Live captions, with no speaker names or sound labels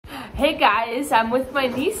Hey guys, I'm with my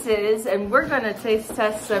nieces and we're gonna taste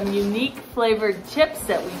test some unique flavored chips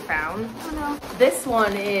that we found. Oh no. This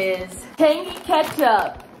one is tangy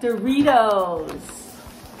ketchup Doritos.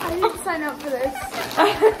 I didn't sign up for this.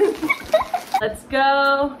 Let's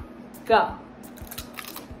go. Go.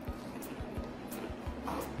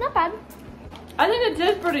 Not bad. I think it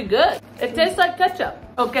tastes pretty good. It tastes like ketchup.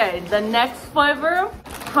 Okay, the next flavor,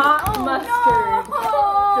 hot mustard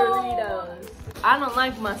Doritos. I don't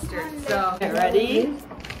like mustard, so get ready.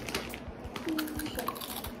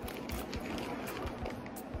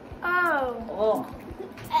 Oh.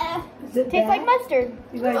 Tastes like mustard.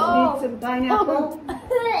 You guys need some pineapple?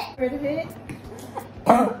 Rid of it?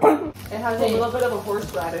 It has a little bit of a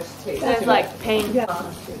horseradish taste. It's like paint.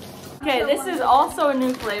 Yeah. Okay, this is also a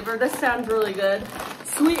new flavor. This sounds really good.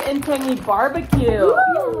 Sweet and tangy barbecue.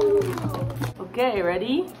 Okay,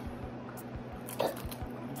 ready?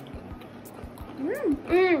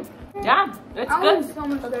 Yeah, it's good. So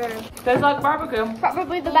much better. Tastes like barbecue.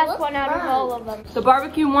 Probably the best one out of all of them. The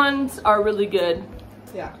barbecue ones are really good.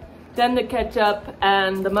 Yeah. Then the ketchup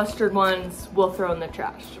and the mustard ones we'll throw in the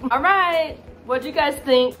trash. All right, what'd you guys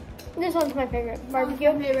think? This one's my favorite. Barbecue.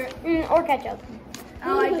 Or ketchup.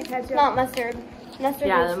 I like the ketchup. Not mustard. Mustard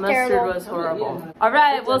Yeah, was the mustard terrible. was horrible. All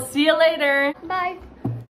right, we'll see you later. Bye.